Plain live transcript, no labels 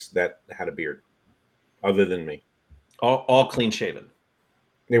that had a beard, other than me. All clean shaven.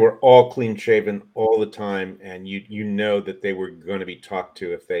 They were all clean shaven all the time, and you know that they were going to be talked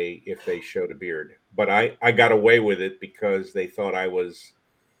to if they showed a beard. But I got away with it because they thought I was,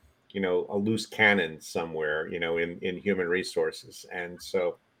 a loose cannon somewhere, in human resources, and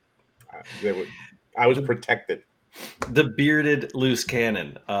so I was protected. The bearded loose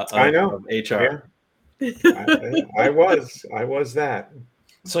cannon I know. of HR. Yeah. I was that.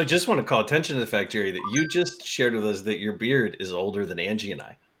 So I just want to call attention to the fact, Jerry, that you just shared with us that your beard is older than Angie and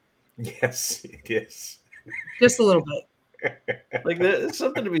I. Yes, it is. Just a little bit. Like there's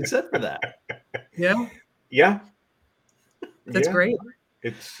something to be said for that. Yeah. Yeah. That's great.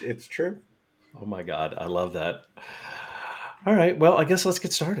 It's true. Oh my God, I love that. All right, well, I guess let's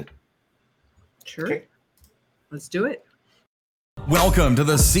get started. Sure. Okay. Let's do it. Welcome to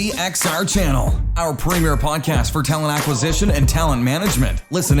the CXR channel, our premier podcast for talent acquisition and talent management.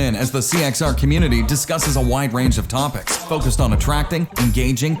 Listen in as the CXR community discusses a wide range of topics focused on attracting,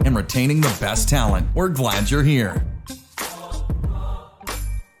 engaging, and retaining the best talent. We're glad you're here.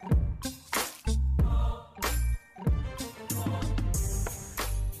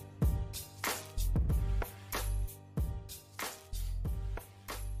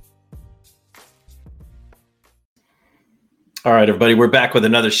 All right, everybody, we're back with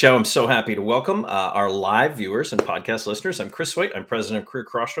another show. I'm so happy to welcome our live viewers and podcast listeners. I'm Chris White. I'm president of Career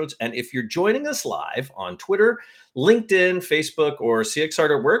Crossroads. And if you're joining us live on Twitter, LinkedIn, Facebook, or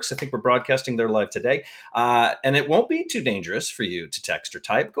CXR.works, I think we're broadcasting there live today. And it won't be too dangerous for you to text or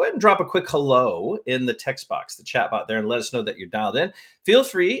type. Go ahead and drop a quick hello in the text box, the chat bot there, and let us know that you're dialed in. Feel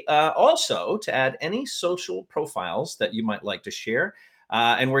free also to add any social profiles that you might like to share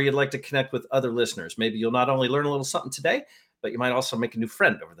and where you'd like to connect with other listeners. Maybe you'll not only learn a little something today, but you might also make a new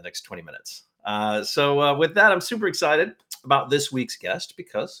friend over the next 20 minutes. So with that, I'm super excited about this week's guest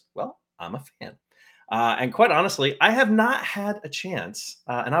because, well, I'm a fan. And quite honestly, I have not had a chance,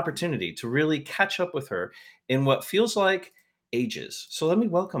 an opportunity to really catch up with her in what feels like ages. So let me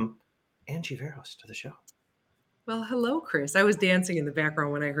welcome Angie Veros to the show. Well, hello, Chris. I was dancing in the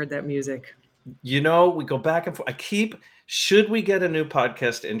background when I heard that music. You know, we go back and forth. Should we get a new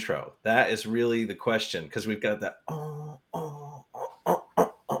podcast intro? That is really the question, because we've got that,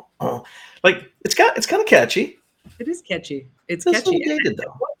 like it's kind of catchy. It is catchy. It's That's catchy. dated,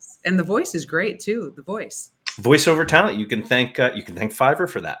 though. And the voice is great too. The voice. Voiceover talent. You can thank Fiverr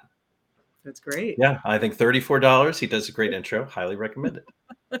for that. That's great. Yeah, I think $34. He does a great intro. Highly recommend it.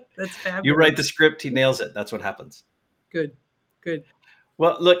 That's fabulous. You write the script, he nails it. That's what happens. Good.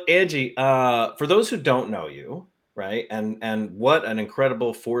 Well, look, Angie, for those who don't know you, right, and what an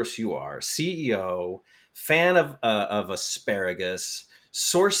incredible force you are, CEO, fan of asparagus,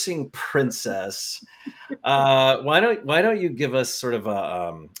 sourcing princess. Why don't you give us sort of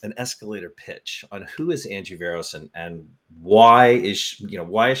an escalator pitch on who is Angie Veros and why is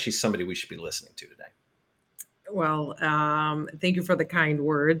she somebody we should be listening to today? Well, thank you for the kind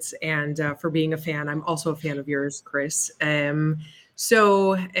words and for being a fan. I'm also a fan of yours, Chris.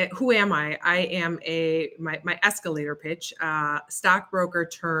 So who am I? I am my escalator pitch, stockbroker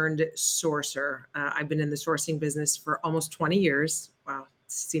turned sourcer. I've been in the sourcing business for almost 20 years. Wow.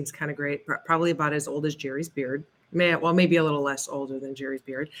 Seems kind of great. Probably about as old as Jerry's beard. Maybe a little less older than Jerry's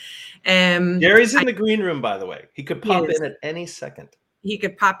beard. Jerry's in the green room, by the way. He could pop in at any second. He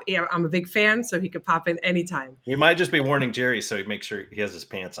could pop. Yeah, I'm a big fan, so he could pop in anytime. You might just be warning Jerry so he makes sure he has his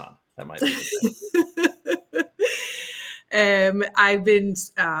pants on. That might be. I've been,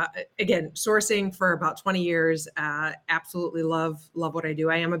 again, sourcing for about 20 years. Absolutely love what I do.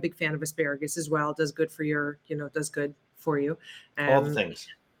 I am a big fan of asparagus as well. Does good for does good for you.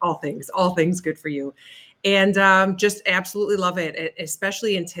 All things good for you. And just absolutely love it,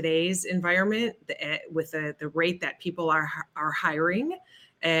 especially in today's environment with the rate that people are hiring.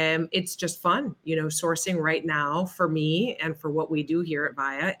 It's just fun, sourcing right now for me and for what we do here at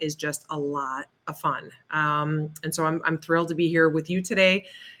VIA is just a lot of fun. And so I'm thrilled to be here with you today,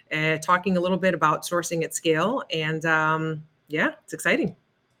 talking a little bit about sourcing at scale. And yeah, it's exciting.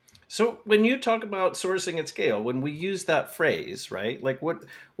 So when you talk about sourcing at scale, when we use that phrase, right? Like what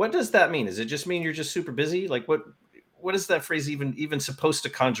does that mean? Does it just mean you're just super busy? Like what is that phrase even supposed to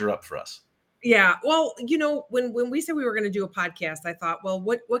conjure up for us? Yeah. Well, when we said we were going to do a podcast, I thought, well,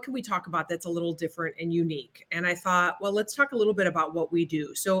 what can we talk about that's a little different and unique? And I thought, well, let's talk a little bit about what we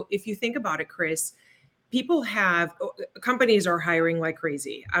do. So if you think about it, Chris, companies are hiring like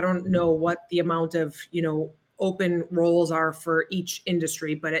crazy. I don't know what the amount of, open roles are for each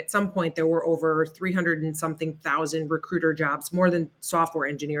industry, but at some point there were over 300 and something thousand recruiter jobs, more than software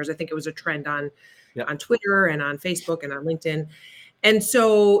engineers. I think it was a trend on Twitter and on Facebook and on LinkedIn. And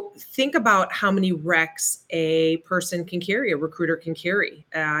so think about how many recs a person can carry, a recruiter can carry.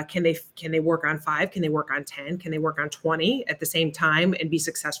 Can they work on 5? Can they work on 10? Can they work on 20 at the same time and be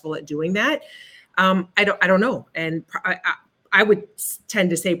successful at doing that? I don't know. And I would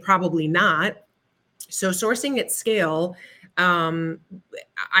tend to say probably not. So sourcing at scale,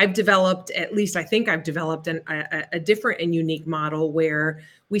 I've developed, at least I think I've developed a different and unique model where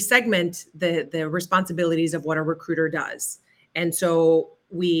we segment the responsibilities of what a recruiter does. And so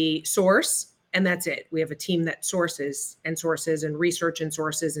we source, and that's it. We have a team that sources and research and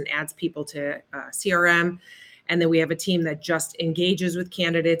sources and adds people to CRM. And then we have a team that just engages with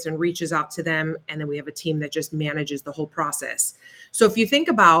candidates and reaches out to them. And then we have a team that just manages the whole process. So if you think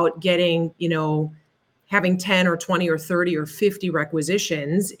about getting, having 10 or 20 or 30 or 50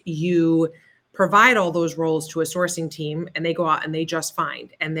 requisitions, you provide all those roles to a sourcing team and they go out and they just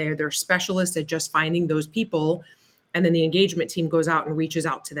find, and they're specialists at just finding those people. And then the engagement team goes out and reaches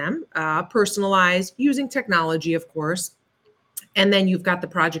out to them, personalized, using technology, of course. And then you've got the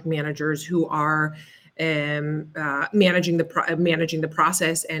project managers who are managing the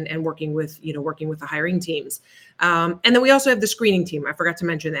process and working with the hiring teams. And then we also have the screening team. I forgot to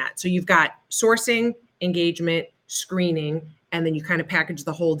mention that. So you've got sourcing, engagement, screening, and then you kind of package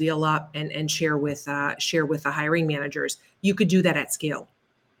the whole deal up and share with the hiring managers. You could do that at scale.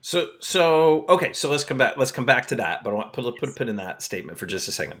 So okay, so let's come back to that, but I want to put a pin in that statement for just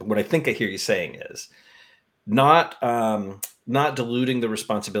a second. But what I think I hear you saying is not diluting the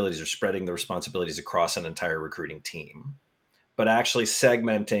responsibilities or spreading the responsibilities across an entire recruiting team, but actually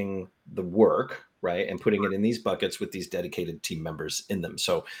segmenting the work, right, and putting it in these buckets with these dedicated team members in them.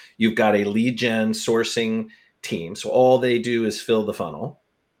 So you've got a lead gen sourcing team, so all they do is fill the funnel,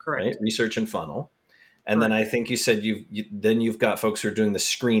 correct? Right? Research and funnel. And then I think you said you've got folks who are doing the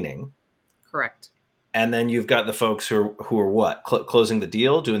screening. Correct. And then you've got the folks who are what? Closing the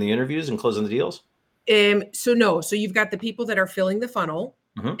deal, doing the interviews and closing the deals? So you've got the people that are filling the funnel,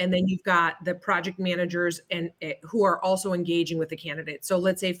 and then you've got the project managers and who are also engaging with the candidate. So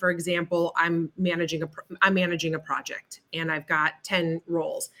let's say, for example, I'm managing a project and I've got 10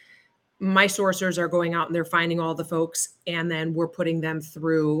 roles. My sourcers are going out and they're finding all the folks, and then we're putting them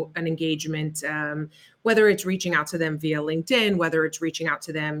through an engagement, whether it's reaching out to them via LinkedIn, whether it's reaching out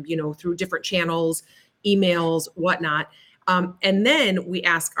to them, through different channels, emails, whatnot. And then we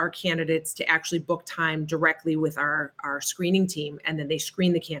ask our candidates to actually book time directly with our screening team, and then they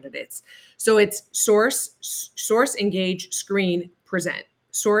screen the candidates. So it's source, engage, screen, present.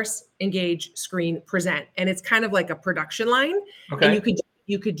 Source, engage, screen, present. And it's kind of like a production line. Okay. And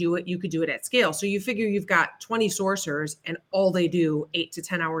you could do it at scale. So you figure you've got 20 sourcers and all they do 8 to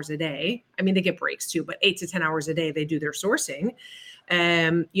 10 hours a day. I mean, they get breaks too, but 8 to 10 hours a day, they do their sourcing.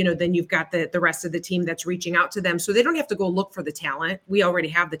 Then you've got the rest of the team that's reaching out to them. So they don't have to go look for the talent. We already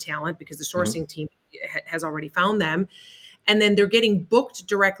have the talent because the sourcing team has already found them. And then they're getting booked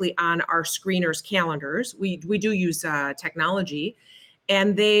directly on our screeners' calendars. We do use technology,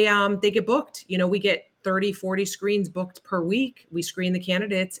 and they get booked. We get 30, 40 screens booked per week. We screen the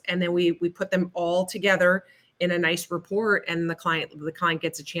candidates, and then we put them all together in a nice report, and the client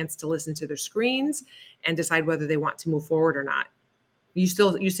gets a chance to listen to their screens and decide whether they want to move forward or not. You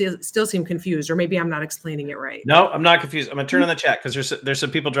still seem confused, or maybe I'm not explaining it right. No, I'm not confused. I'm gonna turn on the chat because there's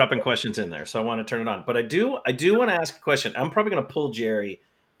some people dropping questions in there, so I want to turn it on. But I do want to ask a question. I'm probably gonna pull Jerry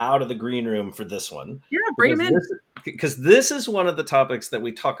out of the green room for this one. Yeah, bring him in. Because this is one of the topics that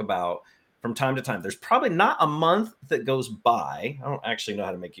we talk about from time to time. There's probably not a month that goes by. I don't actually know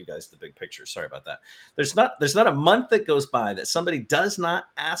how to make you guys the big picture. Sorry about that. There's not a month that goes by that somebody does not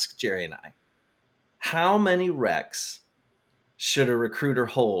ask Jerry and I, how many recs should a recruiter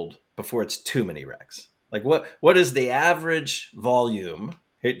hold before it's too many recs? Like what is the average volume?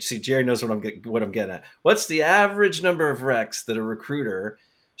 Here, see, Jerry knows what I'm getting at. What's the average number of recs that a recruiter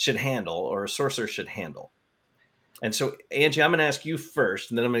should handle or a sourcer should handle? And so, Angie, I'm going to ask you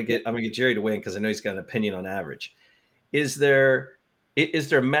first, and then I'm going to get Jerry to weigh in because I know he's got an opinion on average. Is there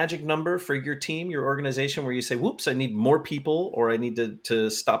a magic number for your team, your organization, where you say, "Whoops, I need more people," or "I need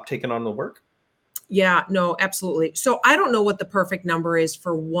to stop taking on the work"? Yeah, no, absolutely. So I don't know what the perfect number is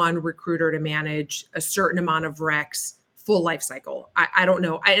for one recruiter to manage a certain amount of recs full life cycle. I don't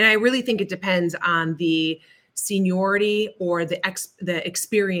know, and I really think it depends on the seniority or the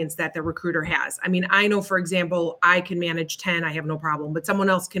experience that the recruiter has. I mean, I know, for example, I can manage 10, I have no problem, but someone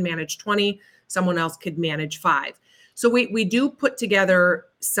else can manage 20, someone else could manage 5. So we do put together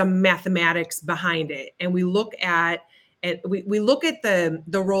some mathematics behind it, and we look at the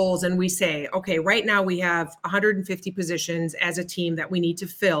roles, and we say, okay, right now we have 150 positions as a team that we need to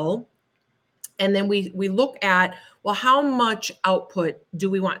fill. And then we look at, well, how much output do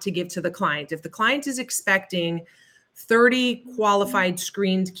we want to give to the client? If the client is expecting 30 qualified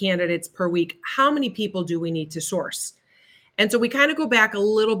screened candidates per week, how many people do we need to source? And so we kind of go back a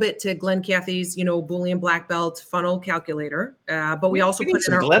little bit to Glenn Cathy's, Boolean black belt funnel calculator, but we also need put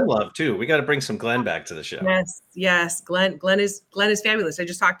some Glenn love too. We got to bring some Glenn back to the show. Yes, Glenn is fabulous. I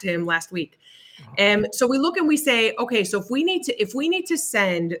just talked to him last week. And so we look and we say, okay, so if we need to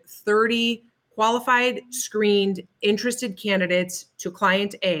send 30 qualified, screened, interested candidates to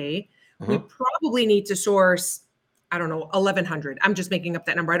client A, we probably need to source, I don't know, 1,100. I'm just making up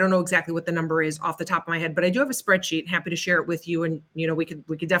that number. I don't know exactly what the number is off the top of my head, but I do have a spreadsheet. Happy to share it with you. And, we could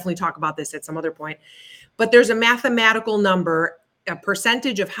definitely talk about this at some other point. But there's a mathematical number, a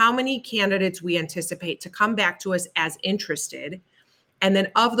percentage of how many candidates we anticipate to come back to us as interested. And then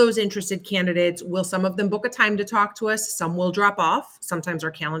of those interested candidates, will some of them book a time to talk to us? Some will drop off. Sometimes our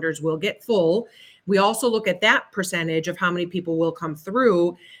calendars will get full. We also look at that percentage of how many people will come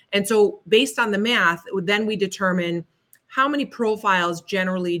through. And so based on the math, then we determine how many profiles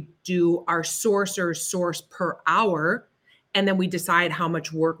generally do our sourcers source per hour. And then we decide how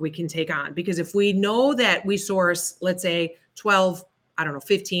much work we can take on. Because if we know that we source, let's say 12,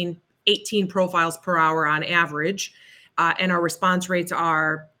 15, 18 profiles per hour on average, and our response rates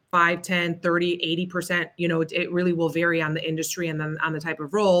are 5, 10, 30, 80%, it really will vary on the industry and then on the type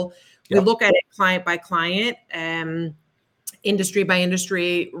of role. We look at it client by client, industry by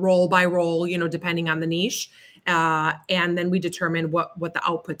industry, role by role, depending on the niche. And then we determine what the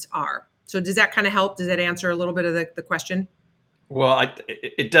outputs are. So does that kind of help? Does that answer a little bit of the question? Well,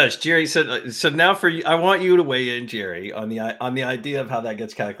 it does, Jerry. So now for you, I want you to weigh in, Jerry, on the idea of how that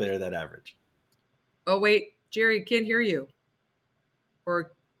gets calculated, that average. Oh, wait, Jerry, can't hear you.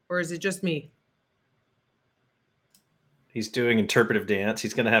 Or is it just me? He's doing interpretive dance.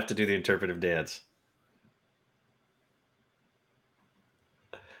 He's going to have to do the interpretive dance.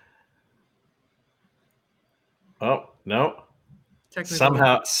 Oh, no.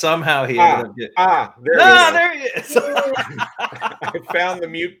 Somehow he ended up getting... there he is. I found the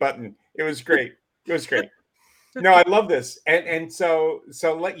mute button. It was great. No, I love this. And so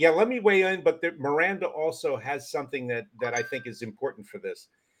let me weigh in, but Miranda also has something that I think is important for this.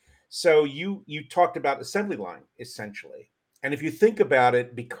 So you talked about assembly line, essentially. And if you think about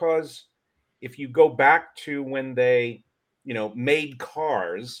it, because if you go back to when they, made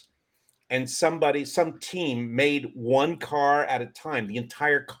cars, and some team made one car at a time, the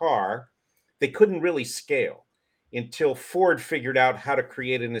entire car, they couldn't really scale until Ford figured out how to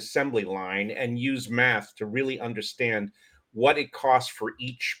create an assembly line and use math to really understand what it costs for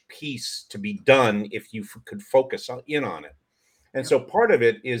each piece to be done if you could focus in on it. And so part of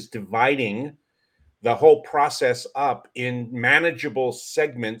it is dividing the whole process up in manageable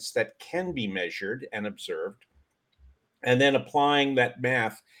segments that can be measured and observed, and then applying that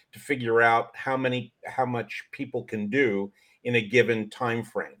math to figure out how much people can do in a given time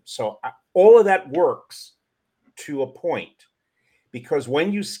frame. So all of that works to a point, because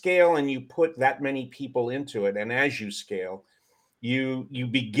when you scale and you put that many people into it, and as you scale, you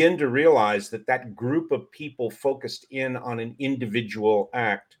begin to realize that group of people focused in on an individual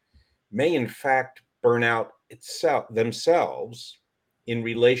act may in fact burn out themselves in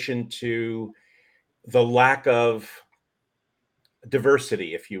relation to the lack of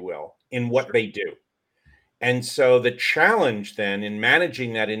diversity, if you will, in what they do. And so the challenge then in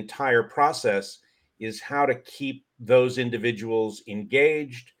managing that entire process is how to keep those individuals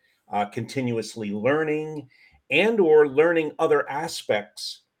engaged, continuously learning, and or learning other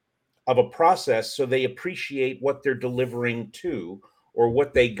aspects of a process so they appreciate what they're delivering to or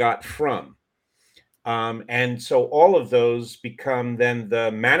what they got from. And so all of those become then the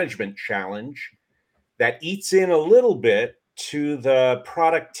management challenge that eats in a little bit to the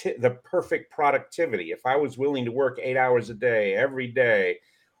perfect productivity. If I was willing to work 8 hours a day, every day,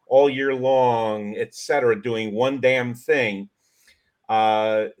 all year long, etc., doing one damn thing,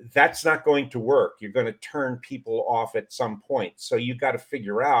 that's not going to work. You're going to turn people off at some point. So you've got to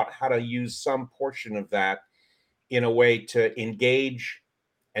figure out how to use some portion of that in a way to engage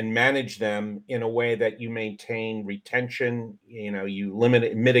and manage them in a way that you maintain retention, you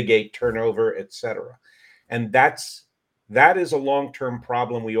mitigate turnover, etc. And that is a long-term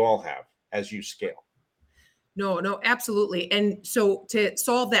problem we all have as you scale. No, absolutely. And so to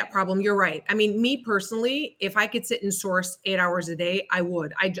solve that problem, you're right. I mean, me personally, if I could sit and source 8 hours a day, I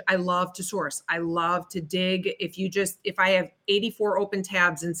would. I love to source. I love to dig. If I have 84 open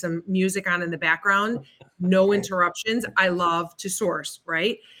tabs and some music on in the background, no interruptions, I love to source,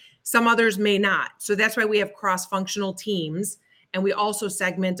 right? Some others may not. So that's why we have cross-functional teams. And we also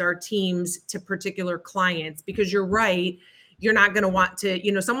segment our teams to particular clients, because you're right. You're not going to want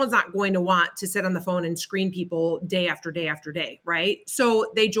to, someone's not going to want to sit on the phone and screen people day after day after day, right?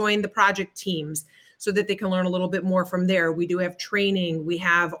 So they join the project teams so that they can learn a little bit more from there. We do have training. We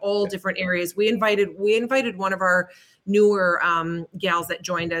have all different areas. We invited one of our newer gals that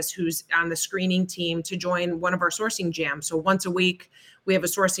joined us, who's on the screening team, to join one of our sourcing jams. So once a week, we have a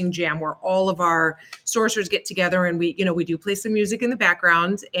sourcing jam where all of our sourcers get together, and we do play some music in the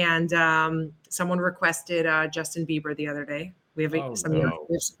background. And someone requested Justin Bieber the other day. We have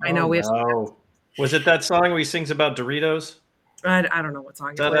I know we have. Was it that song where he sings about Doritos? I don't know what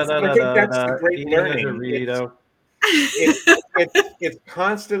song it was. I think that's the great learning. It's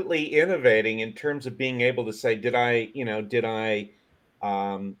constantly innovating in terms of being able to say, did I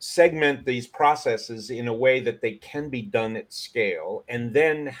segment these processes in a way that they can be done at scale? And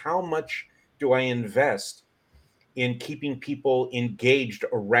then how much do I invest in keeping people engaged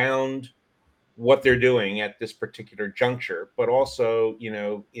around what they're doing at this particular juncture, but also,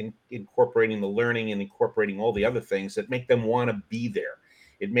 in incorporating the learning and incorporating all the other things that make them want to be there.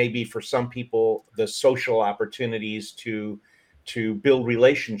 It may be for some people, the social opportunities to build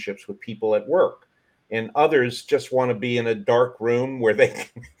relationships with people at work, and others just want to be in a dark room where they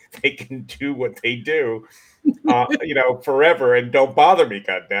can do what they do, forever, and don't bother me,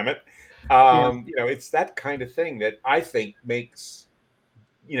 God damn it. It's that kind of thing that I think makes,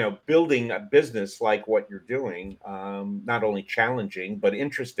 building a business like what you're doing, not only challenging, but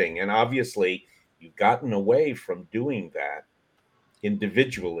interesting. And obviously you've gotten away from doing that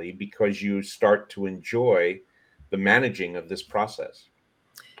individually because you start to enjoy the managing of this process.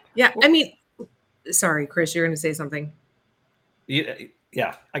 Yeah. Sorry, Chris, you're going to say something.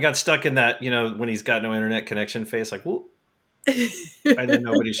 Yeah. I got stuck in that, when he's got no internet connection face, like, whoop. And then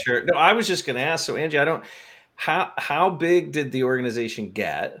nobody's sure. No, I was just going to ask. So Angie, how big did the organization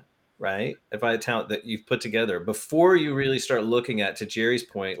get, right? If I had talent that you've put together before you really start looking at, to Jerry's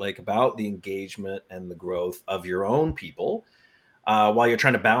point, like about the engagement and the growth of your own people, while you're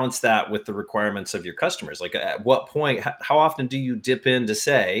trying to balance that with the requirements of your customers? Like, at what point, how often do you dip in to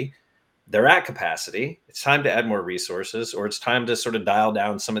say they're at capacity, it's time to add more resources, or it's time to sort of dial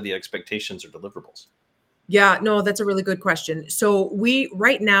down some of the expectations or deliverables? Yeah, no, that's a really good question. So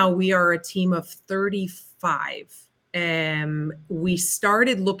right now we are a team of 35. We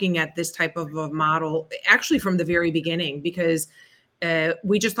started looking at this type of a model actually from the very beginning, because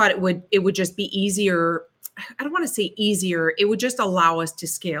we just thought it would just be easier. I don't want to say easier. It would just allow us to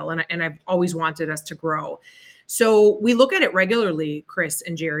scale. And I've always wanted us to grow. So we look at it regularly, Chris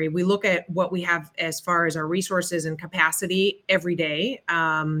and Jerry. We look at what we have as far as our resources and capacity every day.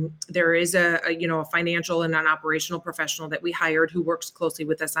 There is a financial and an operational professional that we hired who works closely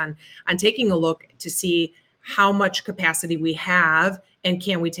with us on taking a look to see how much capacity we have and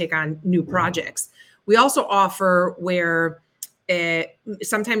can we take on new projects. We also offer where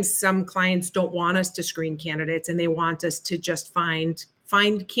sometimes some clients don't want us to screen candidates, and they want us to just find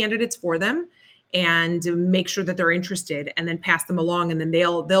candidates for them and make sure that they're interested, and then pass them along, and then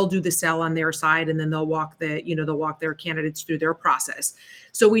they'll do the sell on their side, and then they'll walk their candidates through their process.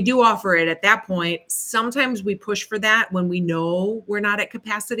 So we do offer it at that point. Sometimes we push for that when we know we're not at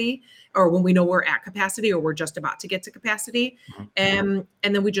capacity, or when we know we're at capacity, or we're just about to get to capacity. And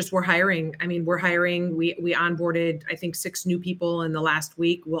then we're hiring. We're hiring. We onboarded, I think, 6 new people in the last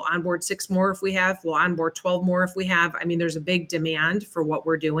week. We'll onboard 6 more if we have. We'll onboard 12 more if we have. There's a big demand for what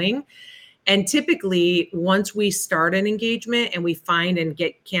we're doing. And typically, once we start an engagement and we find and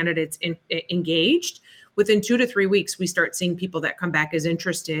get candidates engaged, within 2 to 3 weeks, we start seeing people that come back as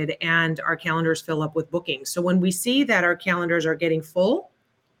interested, and our calendars fill up with bookings. So when we see that our calendars are getting full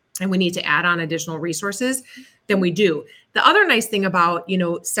and we need to add on additional resources, then we do. The other nice thing about,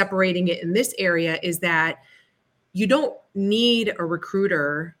 separating it in this area is that you don't need a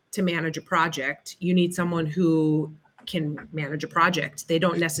recruiter to manage a project. You need someone who can manage a project. They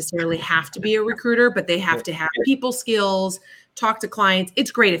don't necessarily have to be a recruiter, but they have to have people skills, talk to clients.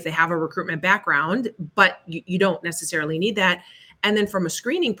 It's great if they have a recruitment background, but you don't necessarily need that. And then from a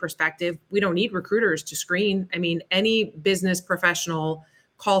screening perspective, we don't need recruiters to screen. Any business professional,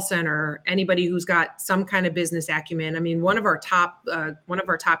 call center, anybody who's got some kind of business acumen. One of our top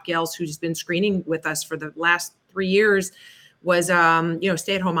gals who's been screening with us for the last 3 years was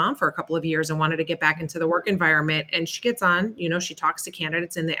stay-at-home mom for a couple of years and wanted to get back into the work environment. And she gets on, she talks to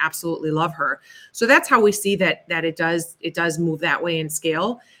candidates and they absolutely love her. So that's how we see that it does move that way and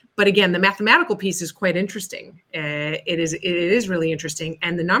scale. But again, the mathematical piece is quite interesting. It is really interesting,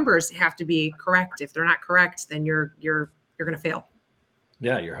 and the numbers have to be correct. If they're not correct, then you're going to fail.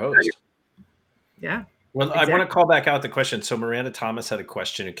 Yeah, your host. Yeah. Well, Exactly. I want to call back out the question. So Miranda Thomas had a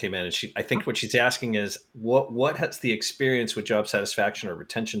question who came in, and I think what she's asking is, what has the experience with job satisfaction or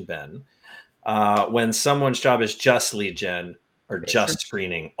retention been when someone's job is just lead gen or just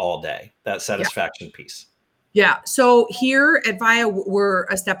screening all day? That satisfaction piece. Yeah. So here at VIA, we're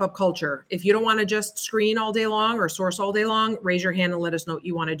a step up culture. If you don't want to just screen all day long or source all day long, raise your hand and let us know what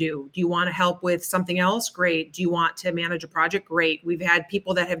you want to do. Do you want to help with something else? Great. Do you want to manage a project? Great. We've had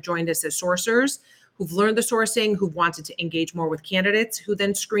people that have joined us as sourcers who've learned the sourcing, who've wanted to engage more with candidates, who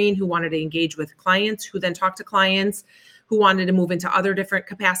then screen, who wanted to engage with clients, who then talk to clients, who wanted to move into other different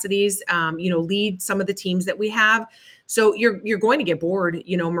capacities, lead some of the teams that we have. So you're going to get bored,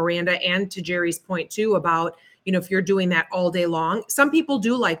 Miranda, and to Jerry's point too about, if you're doing that all day long. Some people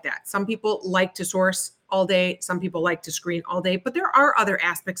do like that. Some people like to source all day. Some people like to screen all day, but there are other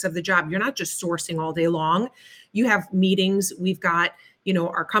aspects of the job. You're not just sourcing all day long. You have meetings. We've got,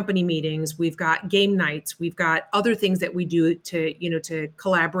 our company meetings, we've got game nights, we've got other things that we do to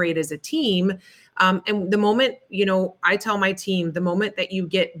collaborate as a team. And the moment, I tell my team, the moment that you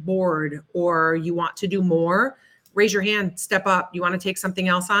get bored or you want to do more, raise your hand, step up. You want to take something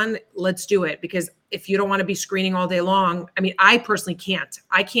else on? Let's do it. Because if you don't want to be screening all day long, I personally can't.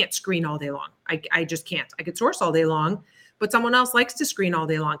 I can't screen all day long. I just can't. I could source all day long, but someone else likes to screen all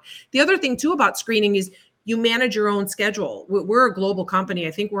day long. The other thing too about screening is you manage your own schedule. We're a global company.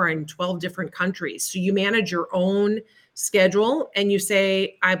 I think we're in 12 different countries. So you manage your own schedule and you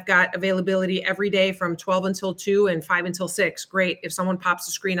say, I've got availability every day from 12 until 2 and 5 until 6. Great. If someone pops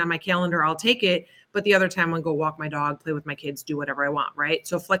a screen on my calendar, I'll take it. But the other time I'll go walk my dog, play with my kids, do whatever I want. Right.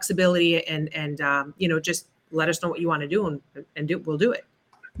 So flexibility and just let us know what you want to do and we'll do it.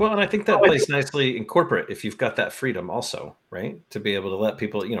 Well, and I think that plays nicely in corporate if you've got that freedom also, right? To be able to let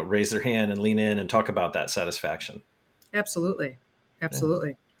people, raise their hand and lean in and talk about that satisfaction. Absolutely.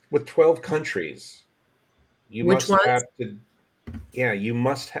 Absolutely. With 12 countries, you Which must have to, you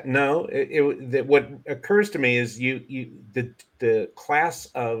must have, no, what occurs to me is the class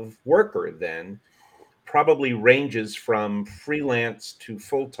of worker then probably ranges from freelance to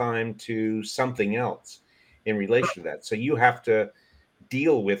full-time to something else in relation to that. So you have to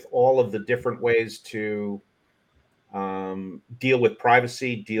deal with all of the different ways to deal with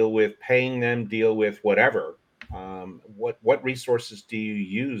privacy, deal with paying them, deal with whatever. What resources do you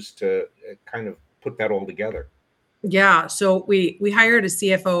use to kind of put that all together? Yeah, so we hired a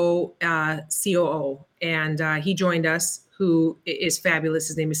CFO, COO, and he joined us, who is fabulous.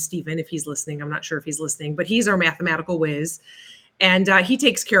 His name is Stephen. If he's listening, I'm not sure if he's listening, but he's our mathematical whiz. And he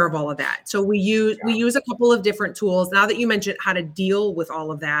takes care of all of that. So we use a couple of different tools. Now that you mentioned how to deal with all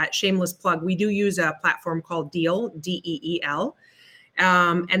of that, shameless plug, we do use a platform called Deel, DEEL.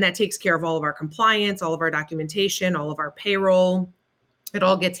 And that takes care of all of our compliance, all of our documentation, all of our payroll. It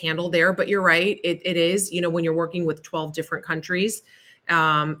all gets handled there. But you're right. It is, when you're working with 12 different countries,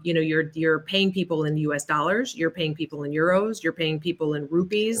 you're paying people in US dollars, you're paying people in euros, you're paying people in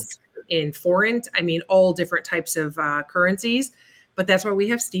rupees, in forint, all different types of currencies. But that's why we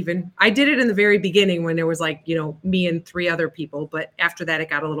have Stephen. I did it in the very beginning when there was me and 3 other people. But after that, it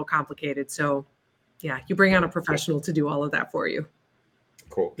got a little complicated. So yeah, you bring on a professional to do all of that for you.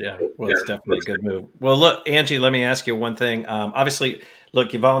 Cool. Yeah. Well, it's definitely a good move. Well, look, Angie, let me ask you one thing. Obviously,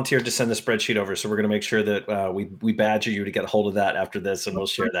 look, you volunteered to send the spreadsheet over. So we're going to make sure that we badger you to get a hold of that after this, and we'll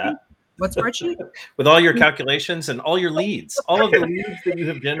share that. What spreadsheet? With all your calculations and all your leads, all of the leads that you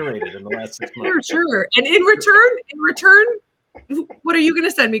have generated in the last 6 months. Sure. And in return, what are you going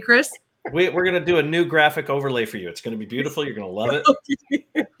to send me, Chris? We're going to do a new graphic overlay for you. It's going to be beautiful. You're going to love it.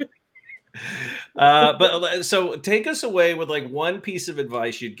 But so take us away with one piece of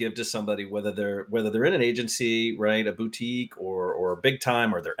advice you'd give to somebody, whether they're in an agency, right, a boutique or big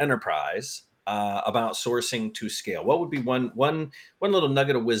time, or their enterprise, about sourcing to scale. What would be one little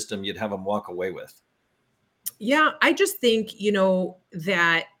nugget of wisdom you'd have them walk away with? Yeah, I just think,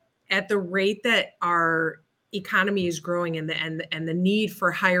 that at the rate that our economy is growing and the need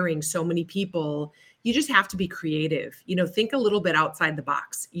for hiring so many people, you just have to be creative. Think a little bit outside the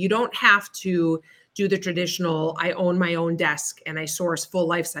box. You don't have to do the traditional, I own my own desk and I source full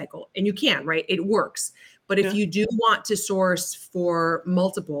life cycle. And you can, right? It works. But if you do want to source for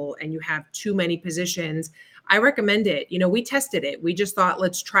multiple and you have too many positions, I recommend it. We tested it. We just thought,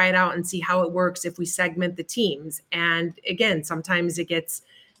 let's try it out and see how it works if we segment the teams. And again, sometimes it gets,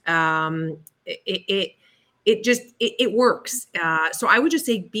 it works. So I would just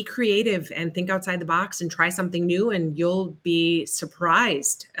say, be creative and think outside the box and try something new, and you'll be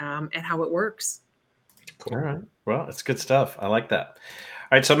surprised at how it works. Cool. All right. Well, it's good stuff. I like that.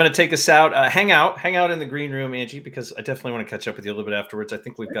 right, so I'm going to take us out. Hang out in the green room, Angie, because I definitely want to catch up with you a little bit afterwards. I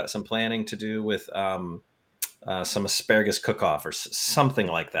think we've got some planning to do with some asparagus cook-off or something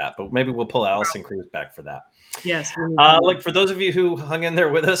like that. But maybe we'll pull Allison Cruz back for that. Yes. Like for those of you who hung in there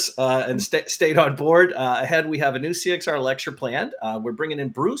with us and stayed on board, ahead we have a new CXR lecture planned. We're bringing in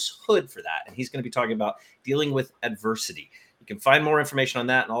Bruce Hood for that, and he's going to be talking about dealing with adversity. You can find more information on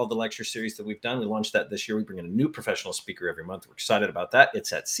that and all of the lecture series that we've done. We launched that this year. We bring in a new professional speaker every month. We're excited about that.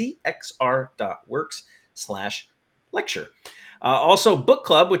 It's at cxr.works/lecture. Also, book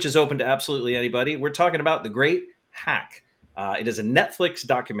club, which is open to absolutely anybody. We're talking about The Great Hack. It is a Netflix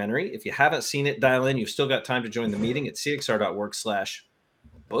documentary. If you haven't seen it, dial in. You've still got time to join the meeting at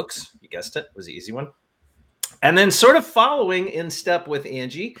cxr.works/books. You guessed it. It was the easy one. And then sort of following in step with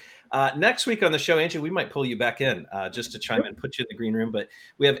Angie, next week on the show, Angie, we might pull you back in just to chime in, put you in the green room. But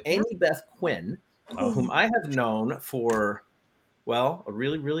we have Amy Beth Quinn, whom I have known for, well, a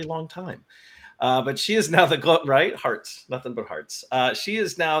really, really long time. But she is now right? Hearts, nothing but hearts. She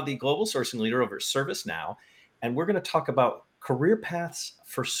is now the global sourcing leader over ServiceNow. And we're going to talk about career paths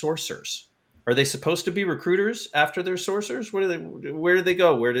for sourcers. Are they supposed to be recruiters after they're sourcers? Where do they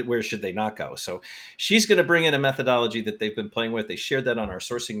go? Where should they not go? So she's going to bring in a methodology that they've been playing with. They shared that on our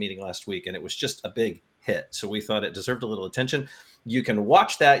sourcing meeting last week, and it was just a big hit. So we thought it deserved a little attention. You can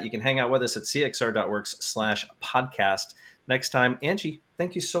watch that. You can hang out with us at cxr.works/podcast next time. Angie,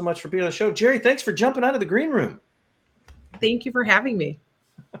 thank you so much for being on the show. Jerry, thanks for jumping out of the green room. Thank you for having me.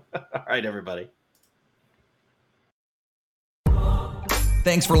 All right, everybody.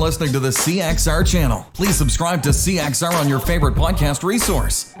 Thanks for listening to the CXR channel. Please subscribe to CXR on your favorite podcast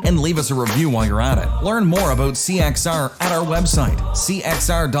resource and leave us a review while you're at it. Learn more about CXR at our website,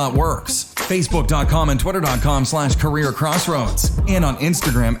 cxr.works, facebook.com and twitter.com/careercrossroads, and on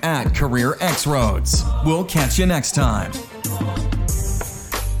Instagram at CareerXroads. We'll catch you next time.